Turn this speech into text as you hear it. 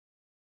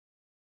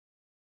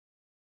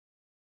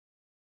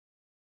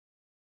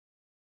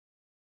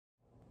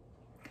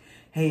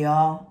Hey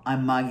y'all,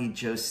 I'm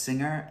Jhos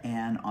singer,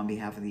 and on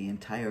behalf of the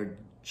entire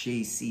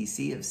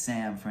JCC of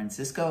San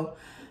Francisco,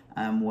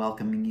 I'm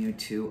welcoming you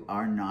to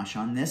our Nosh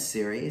on This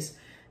series.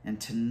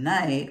 And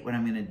tonight, what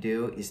I'm gonna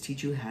do is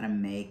teach you how to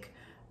make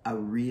a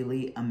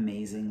really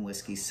amazing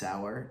whiskey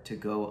sour to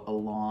go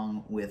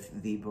along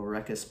with the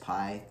Boricus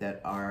pie that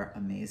our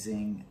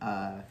amazing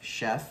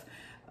chef,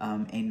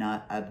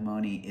 Einat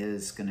Admoni,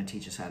 is gonna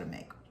teach us how to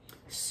make.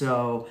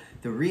 So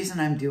the reason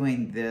I'm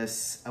doing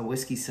this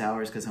whiskey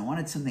sour is because I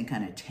wanted something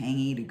kind of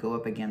tangy to go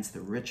up against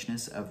the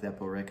richness of that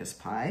Boricus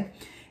pie.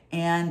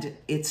 And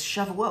it's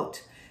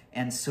Shavuot.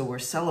 And so we're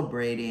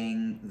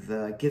celebrating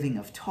the giving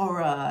of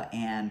Torah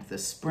and the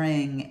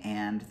spring,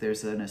 and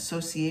there's an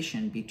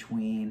association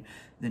between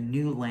the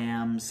new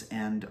lambs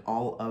and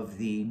all of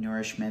the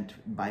nourishment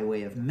by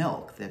way of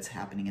milk that's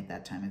happening at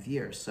that time of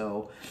year.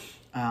 So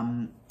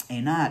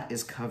Einat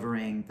is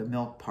covering the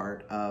milk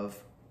part of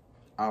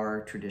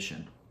our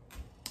tradition.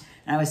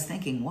 And I was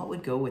thinking, what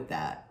would go with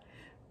that?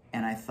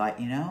 And I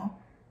thought, you know,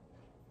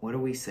 what do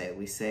we say?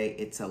 We say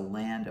it's a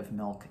land of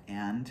milk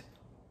and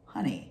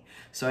honey.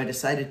 So I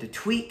decided to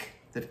tweak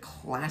the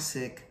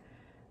classic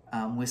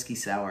whiskey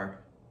sour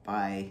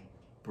by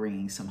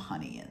bringing some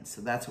honey in. So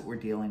that's what we're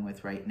dealing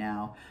with right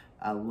now,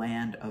 a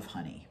land of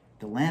honey.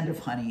 The land of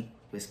honey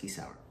whiskey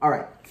sour. All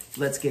right,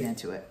 let's get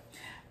into it.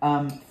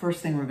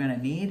 First thing we're gonna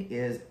need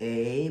is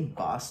a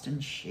Boston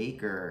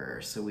shaker.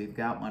 So we've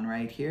got one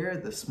right here,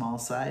 the small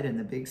side and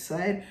the big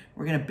side.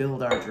 We're gonna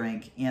build our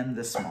drink in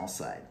the small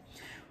side.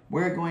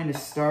 We're going to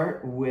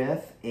start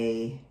with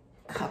a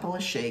couple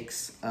of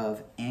shakes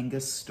of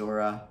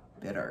Angostura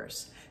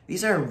bitters.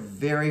 These are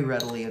very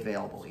readily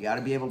available. You ought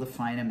to be able to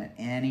find them at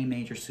any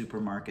major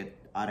supermarket.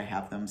 Ought to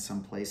have them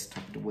someplace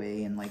tucked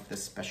away in like the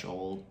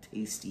special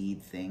tasty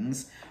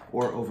things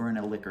or over in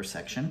a liquor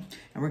section.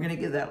 And we're gonna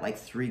give that like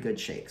 3 good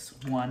shakes.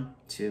 1,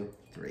 2,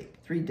 3.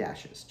 3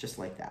 dashes, just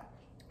like that.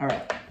 All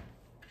right.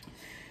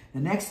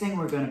 The next thing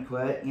we're gonna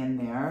put in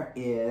there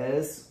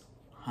is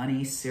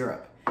honey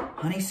syrup.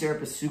 Honey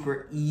syrup is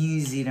super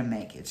easy to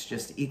make. It's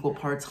just equal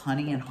parts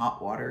honey and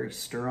hot water. You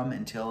stir them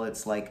until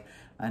it's like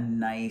a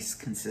nice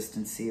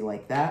consistency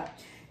like that.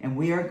 And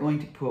we are going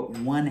to put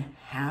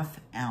 1/2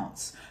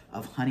 ounce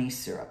of honey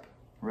syrup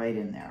right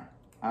in there.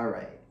 All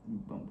right,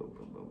 boom, boom,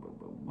 boom, boom, boom,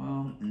 boom,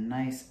 boom.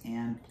 Nice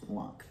and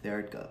plunk. There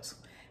it goes.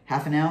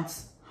 1/2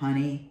 ounce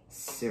honey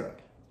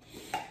syrup.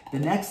 The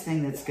next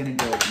thing that's gonna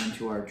go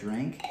into our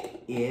drink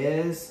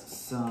is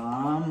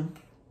some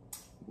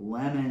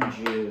lemon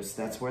juice.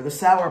 That's where the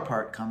sour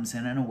part comes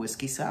in a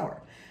whiskey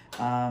sour.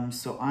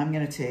 So I'm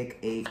gonna take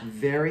a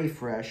very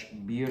fresh,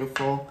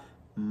 beautiful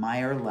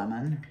Meyer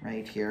lemon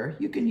right here.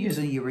 You can use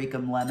a Eureka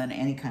lemon,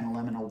 any kind of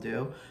lemon will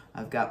do.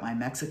 I've got my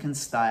Mexican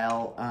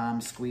style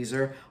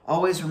squeezer.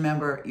 Always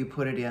remember, you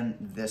put it in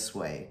this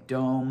way,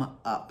 dome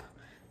up.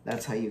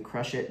 That's how you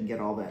crush it and get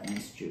all that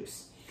nice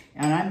juice.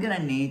 And I'm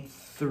gonna need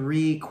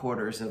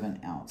 3/4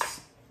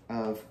 ounce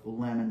of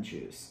lemon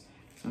juice.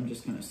 So I'm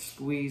just gonna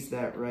squeeze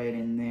that right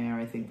in there.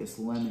 I think this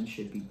lemon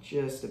should be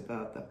just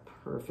about the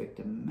perfect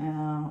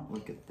amount.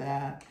 Look at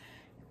that.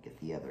 Get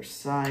the other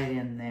side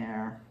in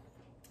there.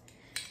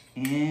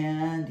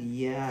 And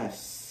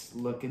yes,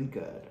 looking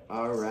good.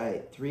 All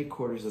right,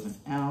 3/4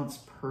 ounce,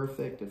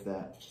 perfect of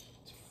that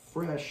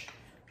fresh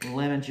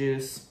lemon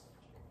juice.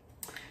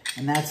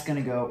 And that's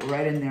gonna go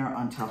right in there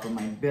on top of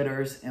my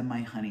bitters and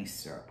my honey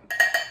syrup.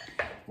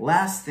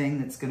 Last thing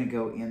that's gonna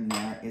go in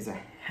there is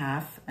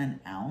 1/2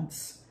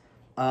 ounce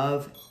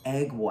of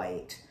egg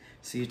white.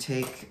 So you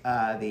take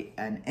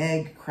an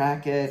egg,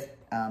 crack it,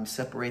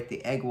 separate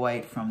the egg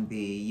white from the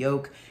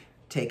yolk,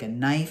 take a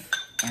knife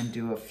and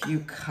do a few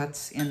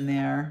cuts in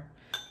there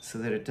so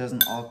that it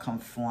doesn't all come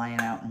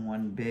flying out in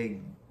one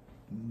big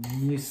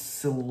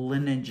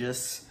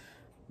mucilaginous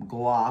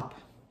glop.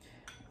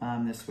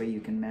 This way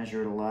you can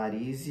measure it a lot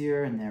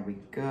easier. And there we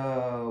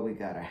go. We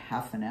got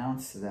 1/2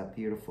 ounce of that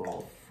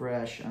beautiful,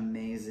 fresh,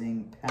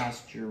 amazing,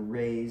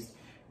 pasture-raised,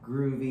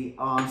 groovy,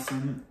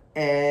 awesome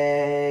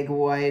egg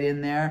white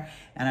in there.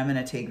 And I'm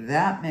gonna take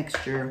that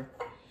mixture,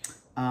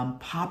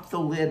 pop the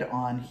lid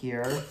on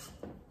here,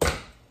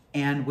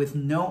 and with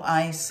no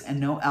ice and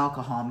no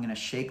alcohol, I'm gonna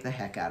shake the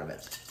heck out of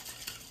it.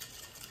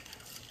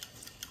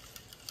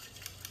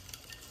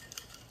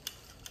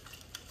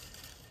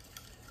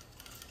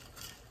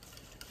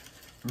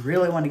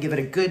 Really want to give it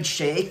a good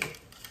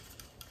shake.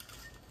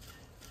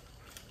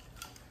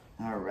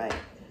 All right,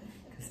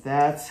 because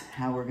that's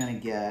how we're gonna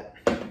get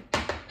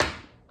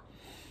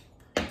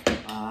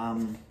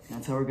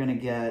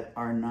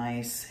our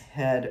nice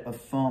head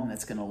of foam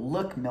that's gonna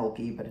look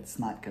milky, but it's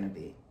not gonna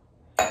be.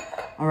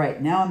 All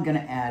right, now I'm gonna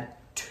add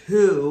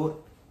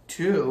two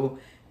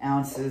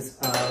ounces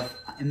of,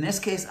 in this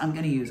case, I'm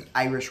gonna use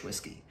Irish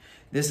whiskey.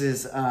 This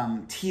is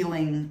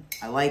Teeling.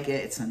 I like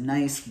it. It's a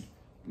nice,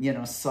 you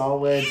know,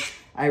 solid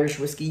Irish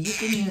whiskey. You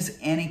can use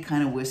any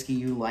kind of whiskey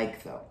you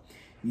like, though.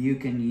 You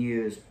can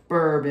use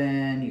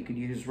bourbon, you could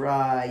use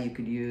rye, you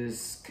could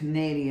use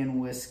Canadian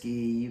whiskey,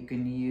 you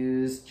can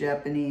use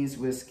Japanese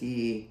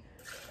whiskey.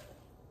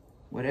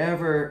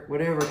 whatever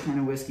kind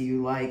of whiskey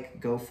you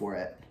like, go for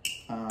it.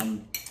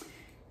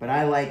 But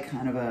I like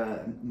kind of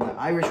the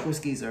Irish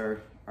whiskeys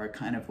are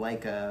kind of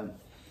like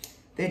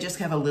they just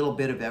have a little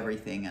bit of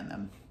everything in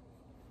them.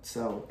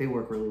 So they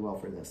work really well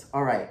for this.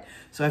 All right,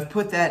 so I've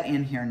put that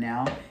in here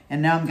now, and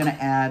now I'm gonna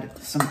add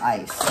some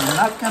ice. I'm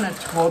not gonna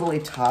totally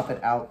top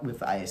it out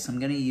with ice. I'm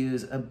gonna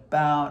use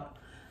about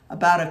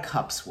a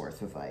cup's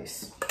worth of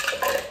ice.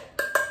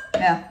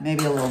 Yeah,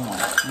 maybe a little more,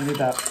 maybe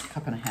about a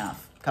cup and a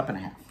half.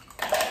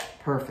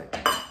 Perfect.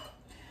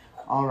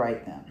 All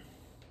right then.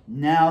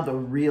 Now the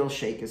real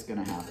shake is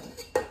gonna happen.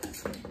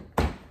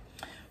 All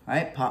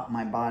right, pop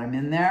my bottom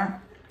in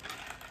there,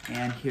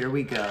 and here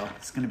we go.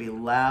 It's gonna be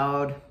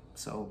loud,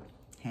 so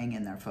hang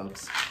in there,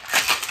 folks.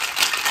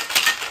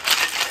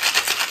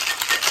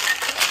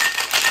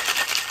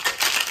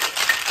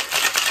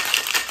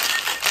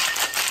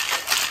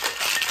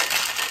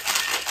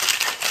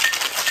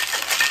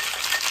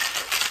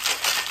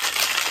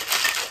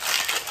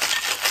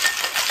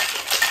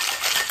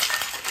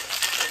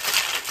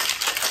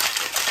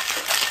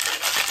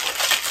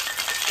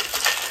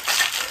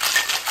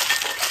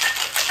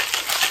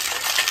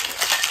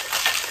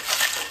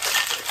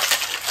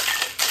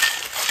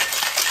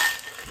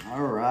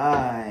 All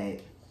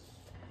right,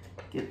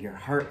 get your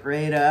heart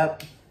rate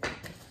up,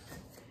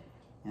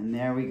 and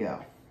there we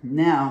go.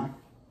 Now,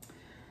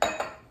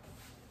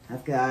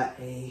 I've got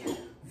a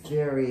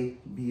very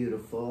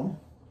beautiful,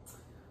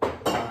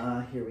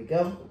 here we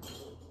go,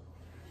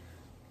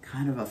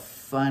 kind of a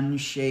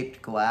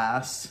fun-shaped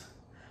glass.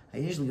 I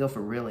usually go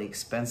for really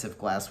expensive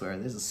glassware.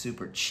 This is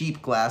super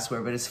cheap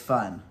glassware, but it's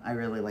fun. I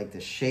really like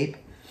this shape.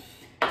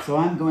 So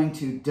I'm going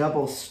to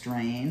double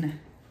strain.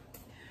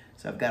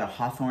 So I've got a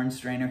Hawthorne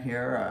strainer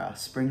here, a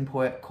spring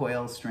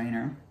coil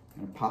strainer.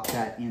 I'm gonna pop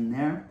that in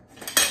there.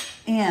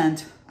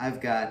 And I've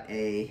got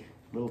a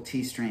little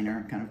tea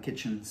strainer, kind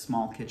of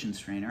small kitchen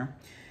strainer.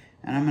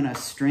 And I'm gonna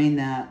strain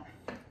that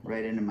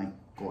right into my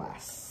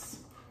glass.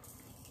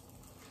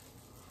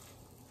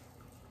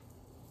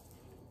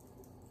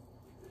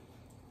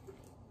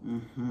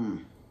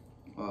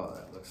 Oh,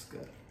 that looks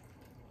good.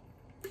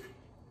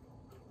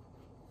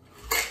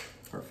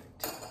 Perfect.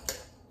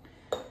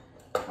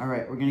 All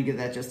right, we're gonna give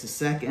that just a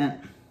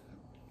second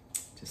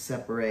to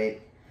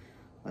separate,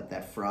 let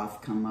that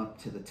froth come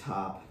up to the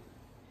top.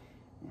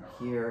 And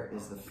here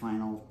is the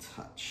final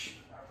touch.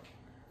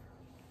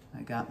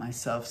 I got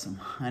myself some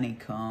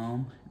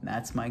honeycomb, and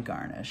that's my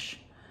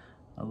garnish.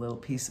 A little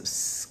piece of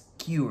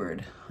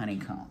skewered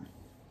honeycomb.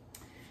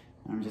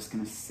 And I'm just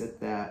gonna sit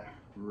that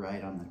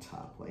right on the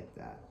top like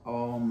that.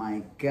 Oh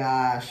my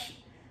gosh,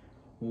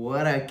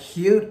 what a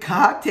cute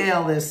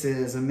cocktail this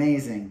is,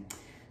 amazing.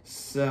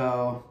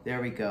 So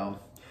there we go.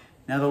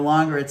 Now the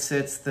longer it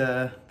sits,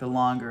 the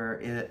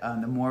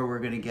more we're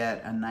gonna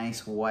get a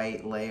nice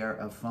white layer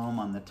of foam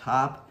on the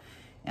top.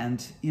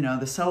 And you know,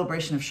 the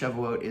celebration of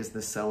Shavuot is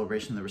the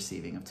celebration of the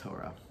receiving of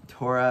Torah.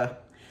 Torah,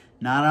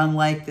 not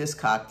unlike this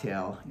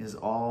cocktail, is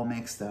all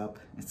mixed up.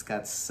 It's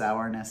got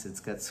sourness, it's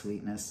got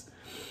sweetness.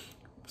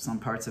 Some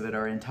parts of it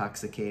are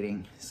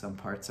intoxicating, some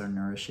parts are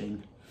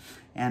nourishing.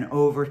 And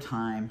over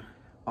time,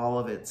 all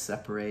of it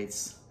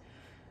separates,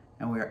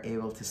 and we are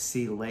able to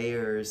see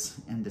layers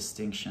and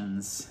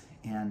distinctions,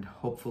 and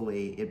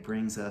hopefully it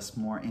brings us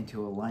more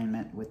into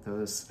alignment with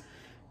those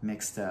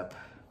mixed up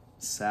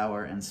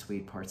sour and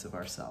sweet parts of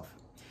ourselves.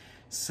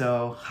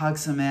 So, Chag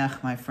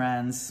Sameach, my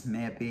friends.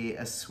 May it be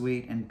a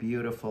sweet and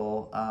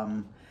beautiful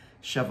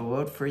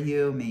Shavuot for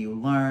you. May you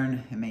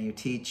learn, and may you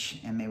teach,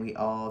 and may we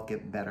all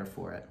get better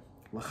for it.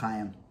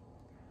 L'chaim.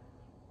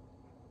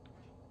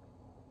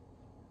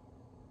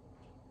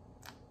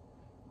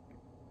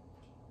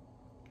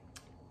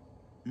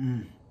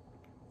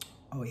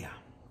 Oh yeah.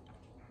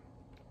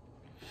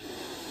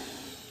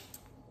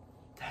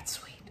 That's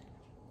sweet.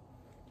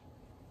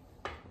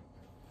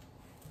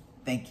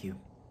 Thank you.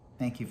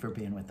 Thank you for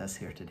being with us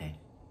here today.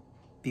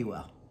 Be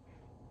well.